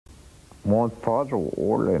Mä oon taru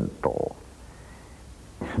olento.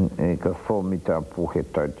 Eikä se ole mitään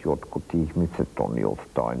puhetta, että jotkut ihmiset on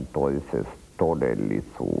jostain toisesta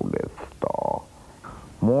todellisuudesta.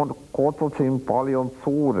 Mä oon kotoisin paljon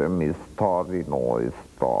suuremmista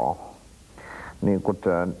tarinoista. Niin kuin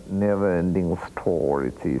tää Never Ending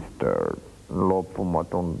Story, siis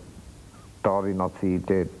loppumaton tarina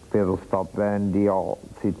siitä, että perustaa bändi ja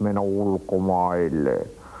sit mennä ulkomaille.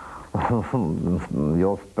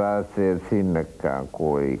 Jos pääsee sinnekään,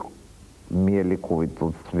 kun ei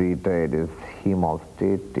mielikuvitus riitä edes himasta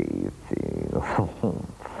eteisiin.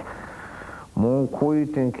 Mä oon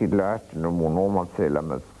kuitenkin lähtenyt mun omassa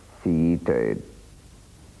elämässä siitä, että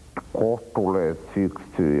kohta tulee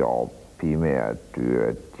syksy ja pimeät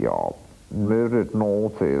työt ja möröt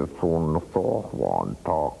nousee sun sohvaan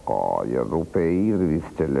takaa ja rupee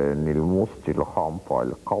irvistelemään niillä mustilla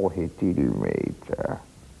hampailla kauheat ilmeitä.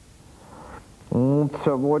 Mut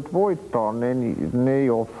sä voit voittaa ne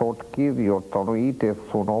jos oot kirjoittanut itse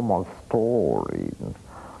sun oman storyn.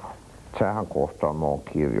 Tähän kohtaan mä oon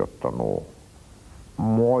kirjoittanut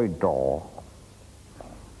moida.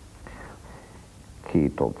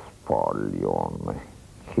 Kiitos paljon.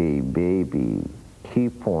 Hey baby,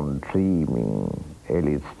 keep on dreaming,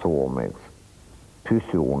 eli suomeksi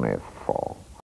pysy unessa.